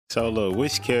So look,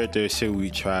 which character should we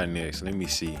try next? Let me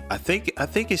see. I think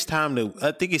it's time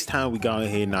we go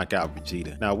ahead and knock out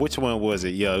Vegeta. Now, which one was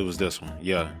it? Yeah, it was this one.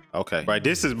 Yeah, okay. Right,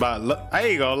 this is my, I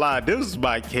ain't gonna lie, this is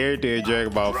my character in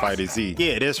Dragon Ball FighterZ.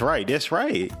 Yeah, that's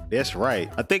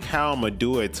right. I think how I'm gonna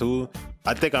do it too,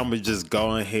 I think I'm gonna just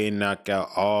go ahead and knock out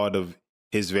all of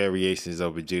his variations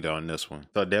of Vegeta on this one.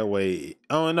 So that way,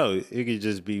 I don't know, it could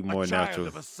just be more natural.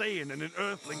 A Saiyan and an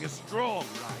Earthling is strong,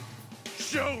 right?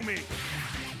 Show me.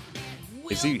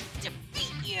 Is he?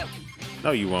 Defeat you.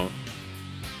 No, you won't.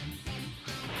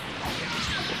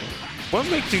 What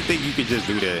makes you think you could just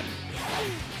do that?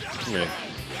 Yeah.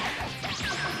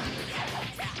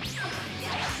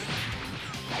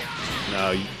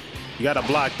 No, you gotta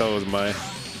block those, man.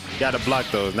 You gotta block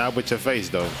those, not with your face,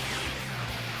 though.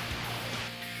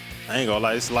 I ain't gonna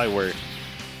lie, it's light work.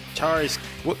 Charge.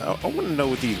 I wanna know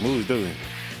what these moves do.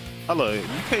 Hello, you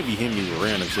can't be hitting me with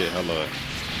random shit. Hello.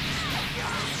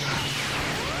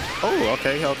 Oh,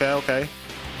 okay.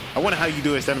 I wonder how you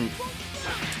do it instead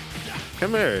of...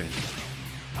 Come here.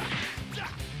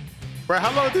 Bro,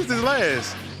 how long does this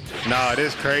last? Nah,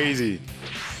 this crazy.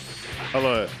 Hold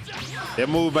up. That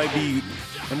move might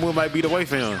be the way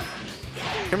for him.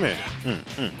 Come here.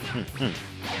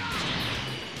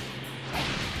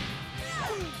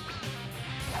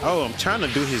 Oh, I'm trying to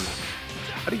do his...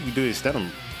 How do you do his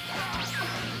stem?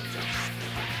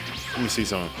 Let me see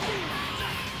something.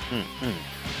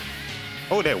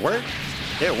 Oh, that worked?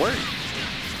 That worked.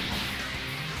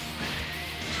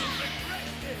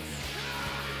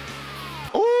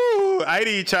 Ooh, I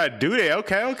didn't try to do that.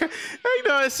 Okay. You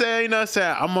know what I'm saying?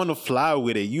 I'm on the fly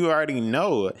with it. You already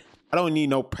know. I don't need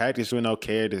no practice with no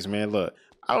characters, man. Look,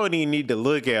 I don't even need to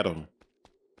look at them.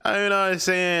 You know what I'm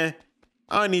saying?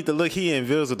 I don't need to look. He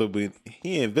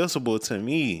invincible to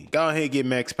me. Go ahead and get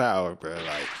max power, bro.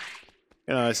 Like,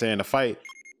 you know what I'm saying? To fight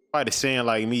a Saiyan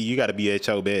like me, you got to be at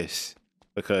your best.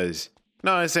 Because, you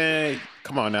know what I'm saying?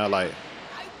 Come on now, like.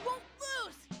 I won't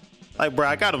lose. Like, bro,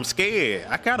 I got him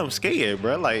scared.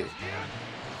 Bro. Like,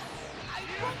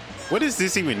 what does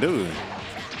this even do?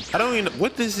 I don't even know.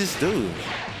 What does this do?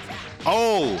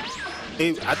 Oh,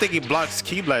 I think it blocks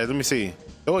Ki Blast. Let me see.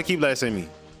 Throw a Ki Blast at me.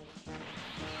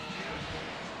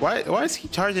 Why is he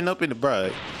charging up in the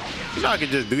bro? You know I can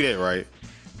just do that, right?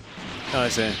 You know what I'm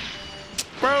saying?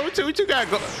 Bro, what you got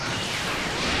go?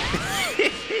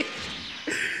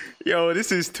 Yo,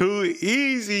 this is too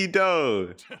easy, though.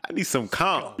 I need some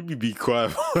comp. Let me be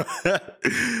quiet.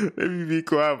 Let me be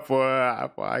quiet before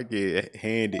I get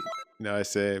handed. You know what I'm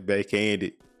saying?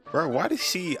 Backhanded. Bro, why does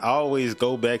she always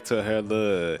go back to her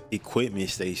little equipment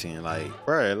station? Like,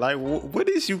 bro, like, what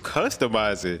is you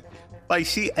customizing? Like,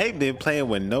 she ain't been playing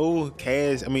with no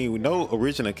cast. I mean, with no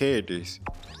original characters.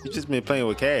 You just been playing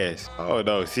with cast. Oh,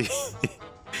 no, she...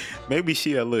 Maybe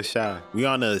she a little shy. We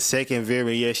on the second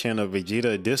variation of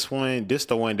Vegeta. This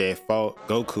the one that fought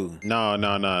Goku. No.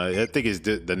 I think it's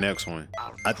the next one.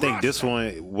 I think this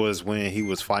one was when he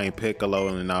was fighting Piccolo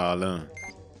and all them.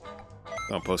 I'm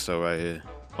gonna post that right here.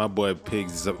 My boy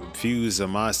picked Fuse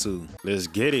Zamasu. Let's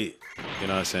get it. You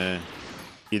know what I'm saying?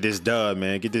 Get this dub,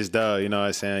 man. Get this dub. You know what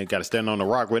I'm saying? Got to stand on the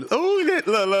rock with. Ooh, look.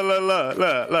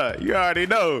 You already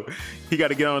know. He got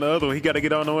to get on the other one. He got to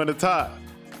get on the one at the top.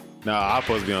 Nah, I'm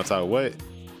supposed to be on top. What?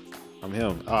 I'm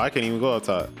him. Oh, I can't even go up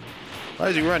top. Why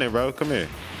is you running, bro? Come here.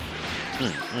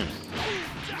 I'm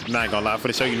not gonna lie. For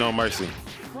the show you no mercy.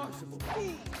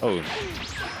 Oh.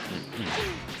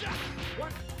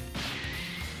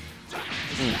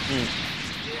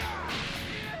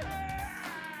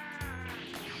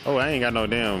 Oh, I ain't got no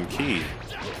damn key.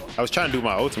 I was trying to do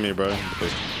my ultimate, bro.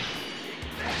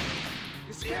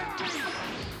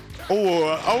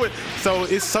 Oh, so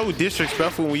it's so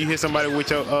disrespectful when you hit somebody with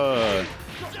your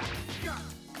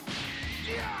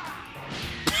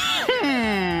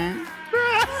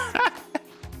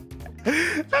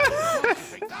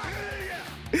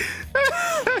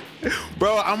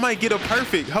Bro, I might get a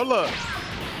perfect. Hold up.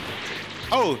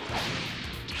 Oh.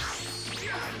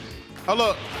 Hold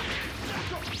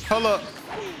up.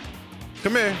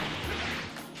 Come here.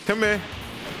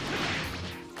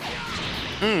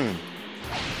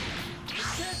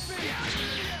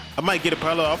 I might get a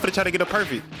parallel. I'm gonna try to get a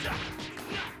perfect.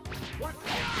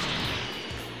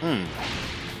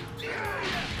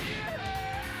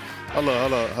 Hold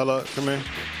up. Come here.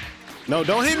 No,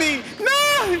 don't hit me.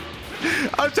 No!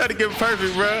 I'm trying to get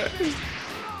perfect, bro.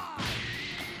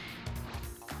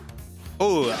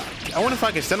 Oh, I wonder if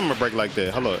I can send him a break like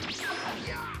that. Hold up.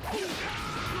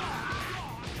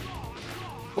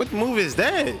 What move is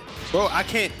that? Bro, I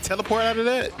can't teleport out of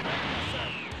that?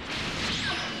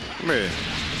 Come here.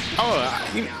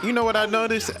 Oh, you know what I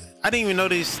noticed? I didn't even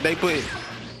notice they put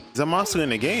I'm also in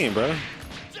the game, bro.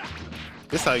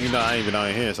 This how you know I ain't been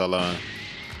out here so long.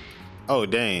 Oh,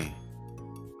 dang.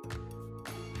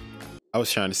 I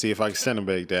was trying to see if I could send him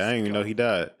back there. I didn't even know he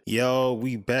died. Yo,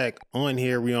 we back on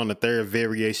here. We on the third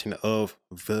variation of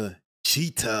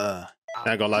Vegeta.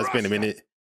 Not gonna lie, it's been a minute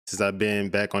since I've been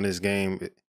back on this game.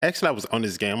 Actually, I was on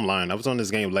this game. I'm lying. I was on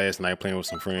this game last night playing with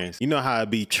some friends. You know how I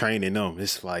be training them.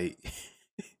 It's like,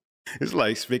 it's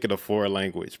like speaking a foreign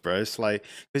language, bro. It's like,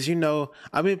 cause you know,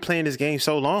 I've been playing this game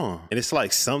so long, and it's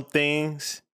like some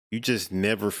things you just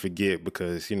never forget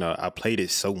because, you know, I played it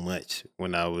so much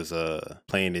when I was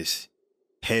playing this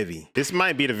heavy. This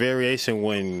might be the variation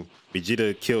when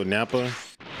Vegeta killed Nappa.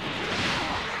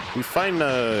 We fighting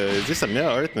is this a male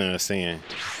earthling or a Saiyan?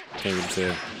 Can't even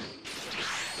tell.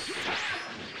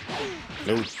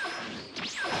 Nope.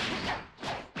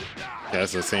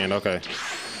 That's a Saiyan, okay.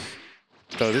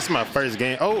 So this is my first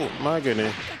game. Oh my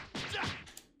goodness.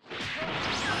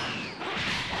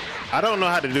 I don't know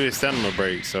how to do this stamina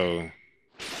break, so.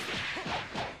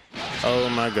 Oh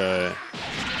my god.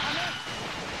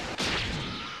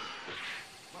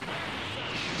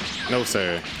 No,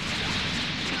 sir.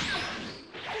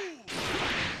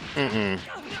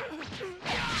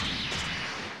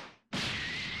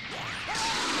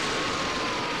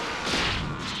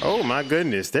 Oh my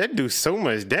goodness, that do so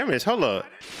much damage. Hold up.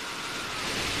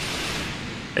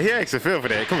 He actually feel for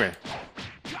that. Come here.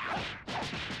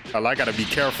 Oh, I gotta be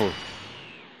careful.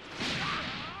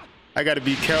 I gotta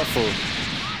be careful.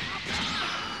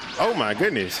 Oh my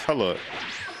goodness. Hold up.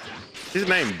 His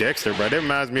name Dexter, bro. That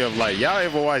reminds me of like, y'all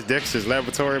ever watch Dexter's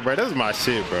Laboratory, bro? That's my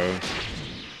shit, bro.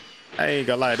 I ain't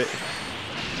gonna lie to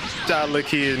that. Y'all little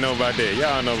kids know about that.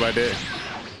 Y'all know about that.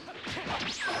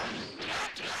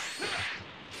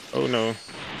 Oh no.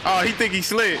 Oh, he think he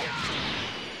slick.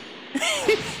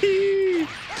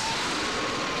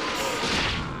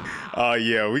 Oh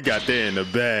yeah, we got that in the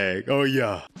bag. Oh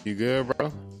yeah. You good,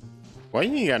 bro? Why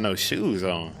you ain't got no shoes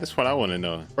on? That's what I want to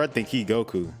know. Bro, I think he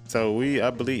Goku. So I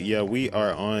believe, yeah, we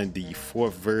are on the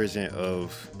 4th version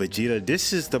of Vegeta.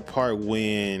 This is the part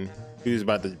when he was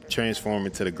about to transform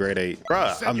into the Great Ape.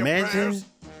 Bro, imagine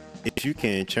if you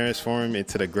can transform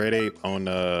into the Great Ape on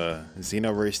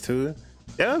Xenoverse 2.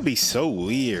 That would be so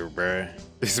weird, bro.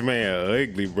 This man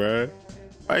ugly, bro.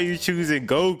 Why are you choosing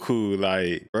Goku?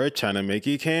 Like, bro, trying to make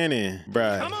it canon,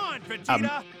 bro. Come on,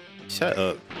 Vegeta. Shut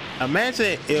up.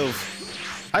 Imagine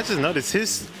if I just noticed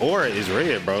his aura is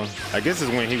red, bro. I guess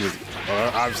it's when he was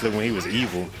obviously when he was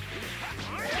evil.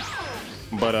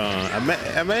 But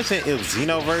imagine if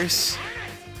Xenoverse,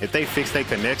 if they fix their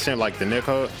connection like the neck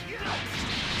hug.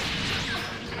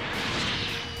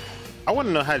 I want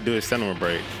to know how to do a stamina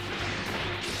break.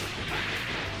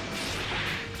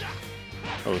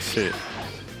 Oh shit.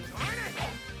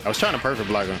 I was trying to perfect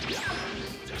block him.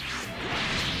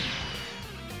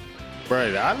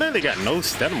 Bro, I literally got no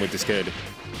stamina with this kid.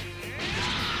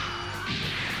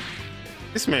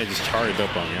 This man just charged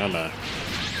up on me. Oh no.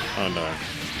 Oh no.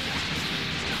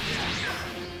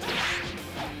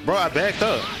 Bro, I backed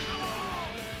up.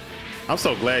 I'm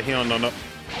so glad he don't know no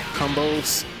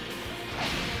combos.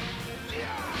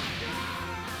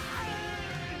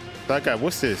 So I got,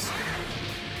 what's this?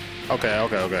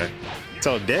 Okay.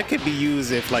 So that could be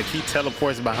used if like he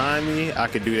teleports behind me. I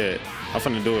could do that. I'm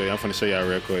finna do it. I'm finna show y'all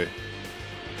real quick.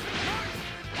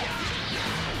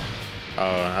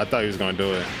 I thought he was gonna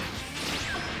do it.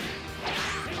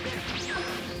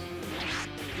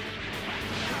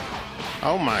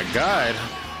 Oh my god.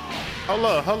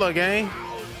 Hold up, gang.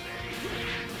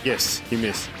 Yes, he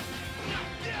missed.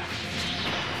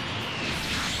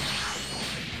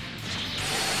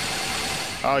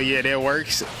 Oh yeah, that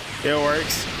works. It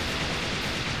works.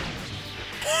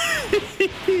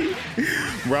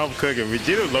 Bro, I'm cooking.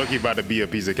 Vegeta low-key about to be a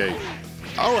piece of cake.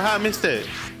 Oh, how I missed that?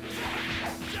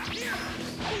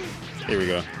 Here we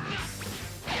go.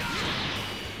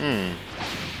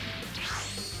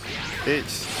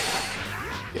 Bitch.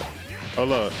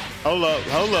 Hold up.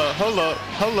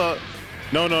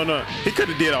 No. He could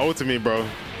have did an ultimate, bro.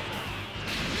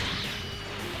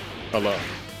 Hold up.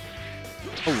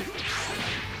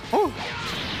 Oh.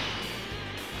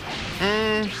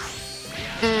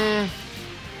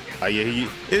 Oh yeah,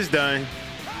 it's done.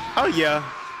 Oh yeah,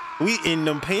 we in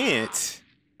them pants.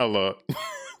 Hold up.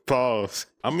 Pause.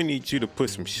 I'm gonna need you to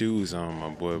put some shoes on, my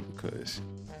boy, because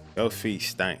your feet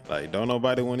stink. Like, don't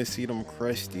nobody want to see them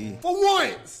crusty. For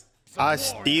once! I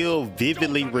still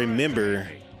vividly remember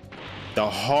the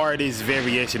hardest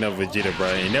variation of Vegeta, bro,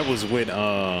 and that was with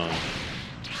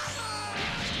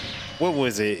what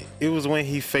was it? It was when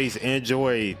he faced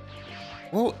Android.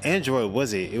 What Android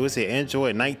was it? It was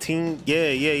Android 19. Yeah.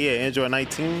 Android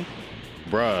 19.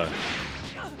 bruh.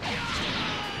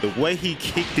 The way he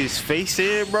kicked his face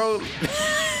in, bro.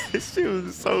 This shit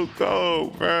was so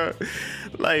cold, bro.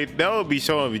 Like, that would be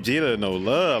showing Vegeta no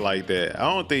love like that.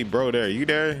 I don't think bro there. You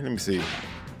there? Let me see.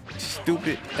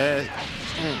 Stupid ass.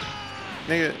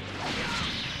 Nigga.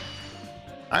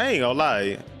 I ain't gonna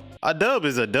lie. A dub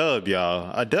is a dub,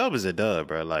 y'all. A dub is a dub,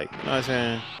 bro. Like, you know what I'm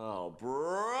saying? Oh,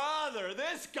 brother,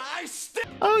 this guy stinks.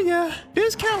 Oh, yeah.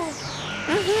 Discount.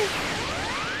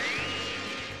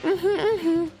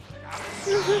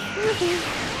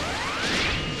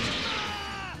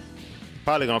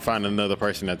 Probably gonna find another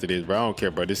person after this, bro. I don't care,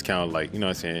 bro. This count, like, you know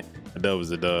what I'm saying? A dub is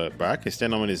a dub. Bro, I can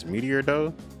stand on this meteor,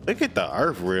 though. Look at the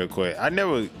Earth real quick. I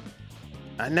never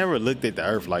looked at the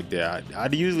Earth like that. I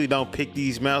usually don't pick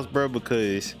these maps, bro,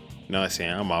 because, you know what I'm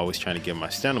saying? I'm always trying to get my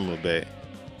stamina back.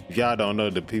 If y'all don't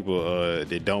know, the people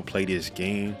that don't play this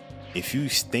game, if you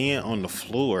stand on the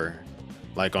floor,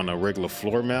 like on a regular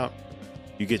floor map,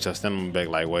 you get your stamina back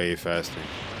like way faster.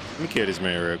 Let me kill this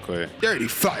man real quick. Dirty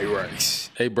fight race.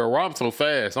 Hey, bro, why I'm so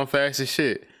fast? I'm fast as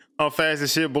shit. I'm fast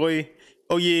as shit, boy.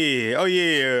 Oh, yeah. Oh,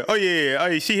 yeah. Oh, yeah. Oh,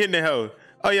 yeah. She hitting the hoe.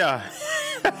 Oh, yeah.